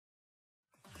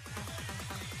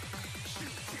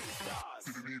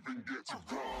even get to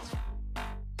God.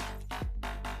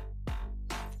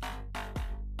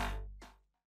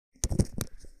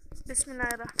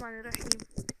 Bismillahirrahmanirrahim.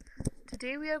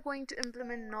 Today we are going to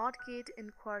implement NOT gate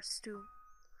in Quartus 2.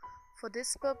 For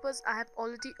this purpose, I have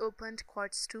already opened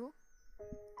Quartus 2.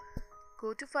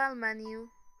 Go to File menu,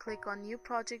 click on New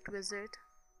Project Wizard.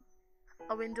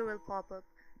 A window will pop up.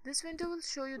 This window will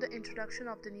show you the introduction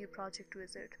of the new project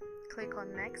wizard. Click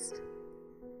on Next.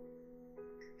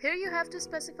 Here you have to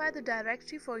specify the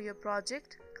directory for your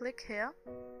project. Click here.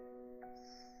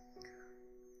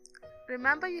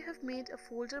 Remember, you have made a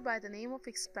folder by the name of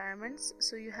experiments,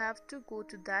 so you have to go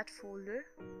to that folder.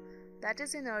 That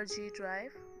is in our G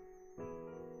drive.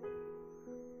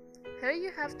 Here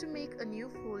you have to make a new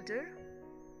folder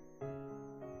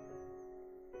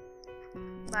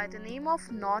by the name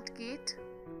of NOT gate.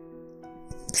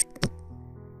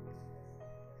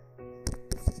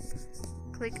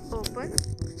 Click Open.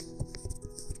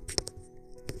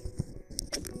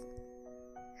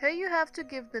 Here you have to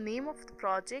give the name of the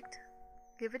project.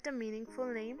 Give it a meaningful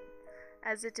name,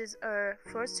 as it is our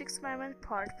first experiment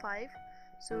part 5,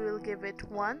 so we will give it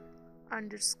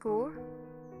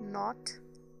 1_not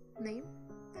name.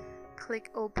 Click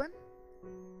Open.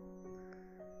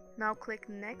 Now click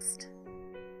Next.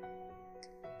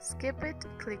 Skip it,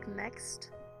 click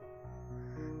Next.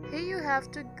 Here you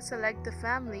have to select the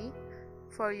family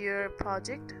for your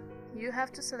project. You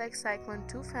have to select Cyclone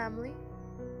 2 family,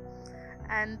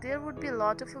 and there would be a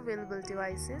lot of available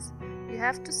devices. You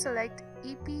have to select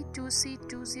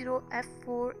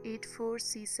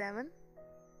EP2C20F484C7.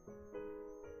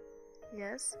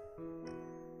 Yes.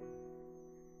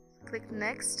 Click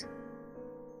Next.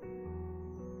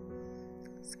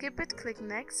 Skip it, click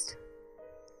Next.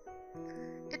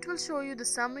 It will show you the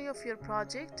summary of your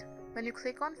project. When you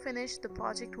click on Finish, the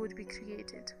project would be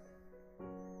created.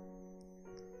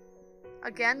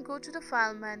 Again, go to the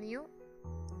File menu.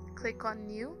 Click on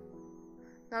New.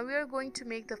 Now we are going to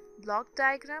make the block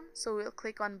diagram, so we'll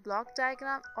click on Block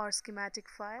Diagram or Schematic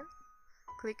File.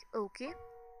 Click OK.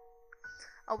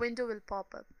 A window will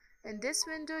pop up. In this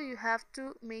window, you have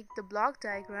to make the block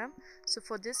diagram. So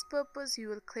for this purpose, you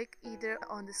will click either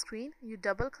on the screen, you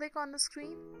double click on the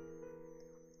screen,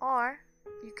 or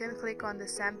you can click on the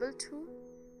Sample tool.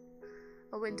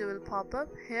 A window will pop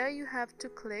up. Here you have to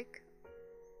click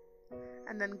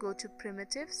and then go to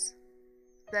Primitives.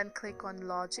 Then click on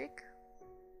Logic.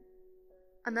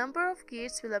 A number of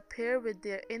gates will appear with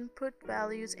their input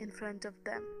values in front of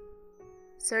them.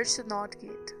 Search the NOT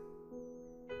gate.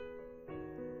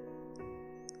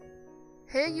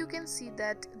 Here you can see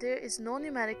that there is no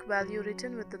numeric value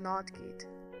written with the NOT gate.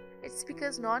 It's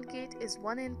because NOT gate is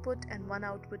one input and one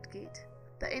output gate.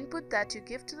 The input that you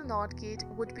give to the NOT gate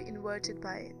would be inverted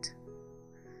by it.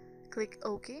 Click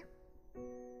OK.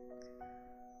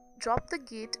 Drop the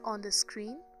gate on the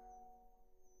screen.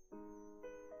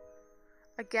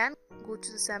 Again, go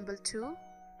to the Sample tool.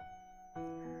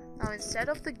 Now instead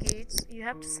of the gates, you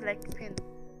have to select pin.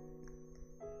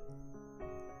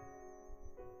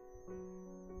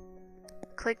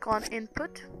 Click on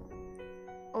Input.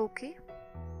 OK.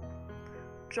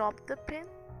 Drop the pin.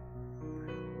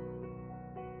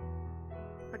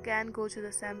 Again, go to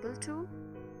the Sample tool.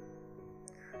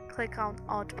 Click on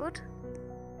Output.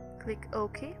 Click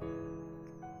OK.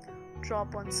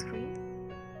 Drop on screen.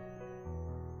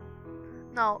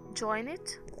 Now join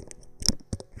it.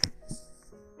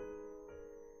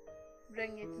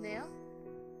 Bring it near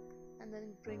and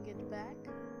then bring it back.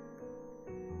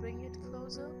 Bring it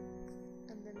closer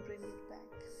and then bring it back.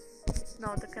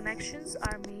 Now the connections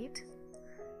are made.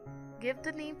 Give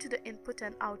the name to the input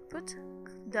and output.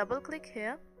 Double click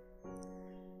here.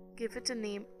 Give it a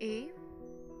name A.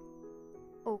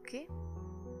 OK.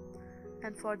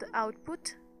 And for the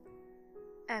output,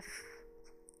 F.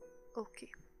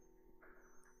 OK.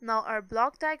 Now our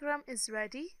block diagram is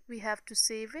ready. We have to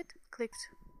save it. Click.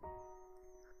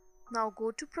 Now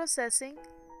go to Processing.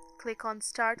 Click on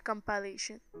Start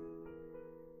Compilation.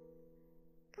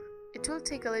 It will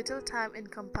take a little time in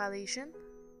compilation.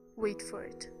 Wait for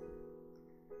it.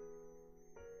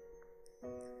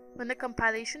 When the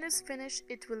compilation is finished,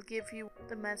 it will give you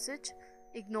the message.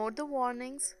 Ignore the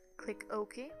warnings. Click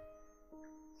OK.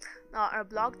 Now our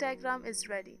block diagram is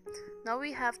ready. Now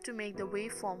we have to make the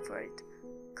waveform for it.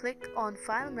 Click on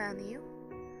File menu.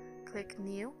 Click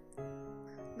New.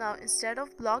 Now instead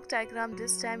of block diagram,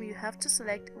 this time you have to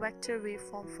select Vector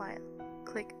Waveform File.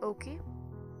 Click OK.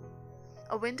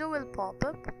 A window will pop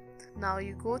up. Now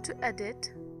you go to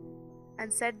Edit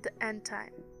and set the end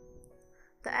time.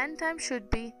 The end time should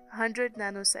be 100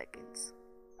 nanoseconds.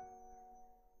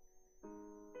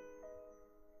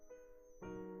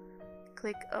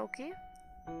 click OK.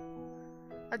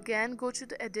 Again go to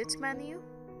the edit menu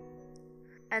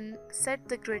and set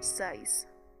the grid size.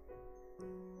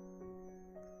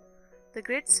 The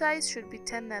grid size should be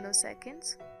 10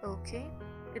 nanoseconds. Okay,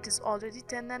 it is already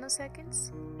 10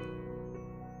 nanoseconds.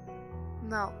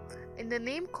 Now in the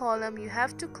name column you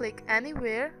have to click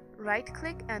anywhere, right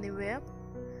click anywhere,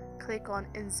 click on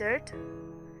insert,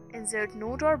 insert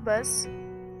node or bus,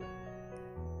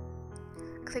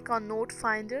 click on node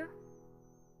finder.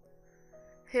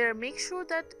 Here make sure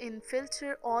that in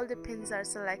filter all the pins are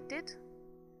selected.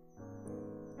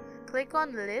 Click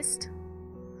on list,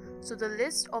 so the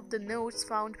list of the nodes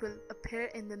found will appear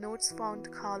in the nodes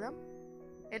found column.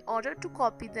 In order to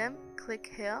copy them, click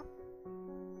here,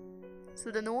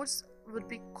 so the nodes would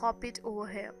be copied over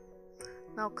here.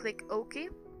 Now click OK.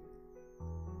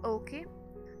 OK.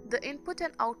 The input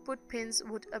and output pins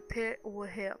would appear over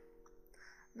here.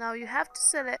 Now you have to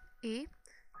select A,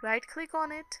 right click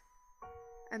on it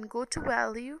and go to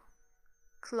value,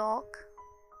 clock.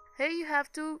 Here you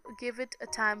have to give it a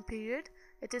time period.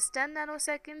 It is 10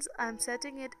 nanoseconds. I am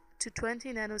setting it to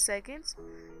 20 nanoseconds.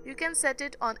 You can set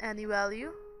it on any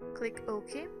value. Click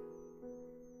OK.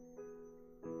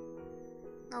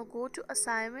 Now go to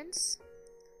assignments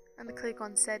and click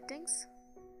on settings.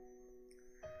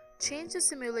 Change the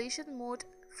simulation mode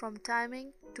from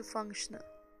timing to functional.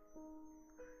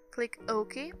 Click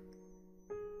OK.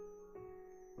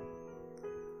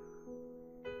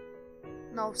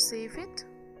 Now save it.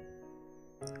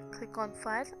 Click on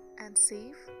file and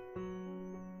save.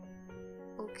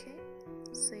 OK,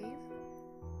 save.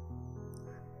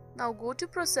 Now go to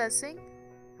processing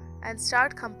and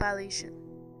start compilation.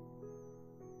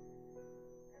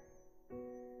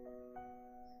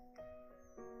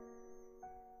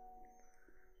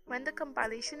 When the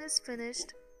compilation is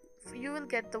finished, you will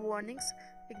get the warnings.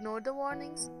 Ignore the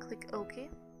warnings, click OK.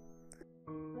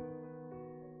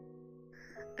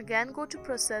 Again go to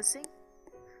processing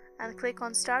and click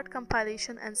on start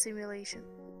compilation and simulation.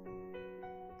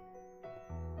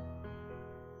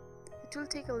 It will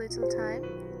take a little time.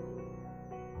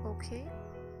 OK.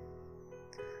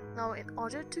 Now in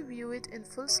order to view it in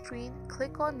full screen,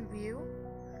 click on view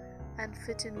and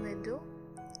fit in window.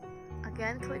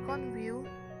 Again click on view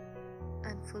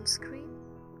and full screen.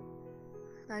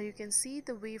 Now you can see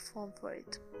the waveform for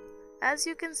it. As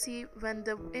you can see, when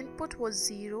the input was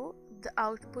 0, the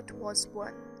output was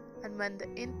 1, and when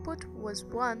the input was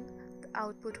 1, the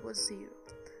output was 0.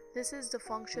 This is the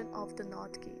function of the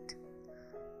NOT gate.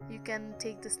 You can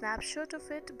take the snapshot of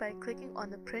it by clicking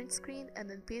on the print screen and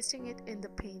then pasting it in the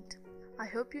paint. I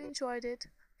hope you enjoyed it.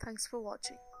 Thanks for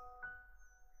watching.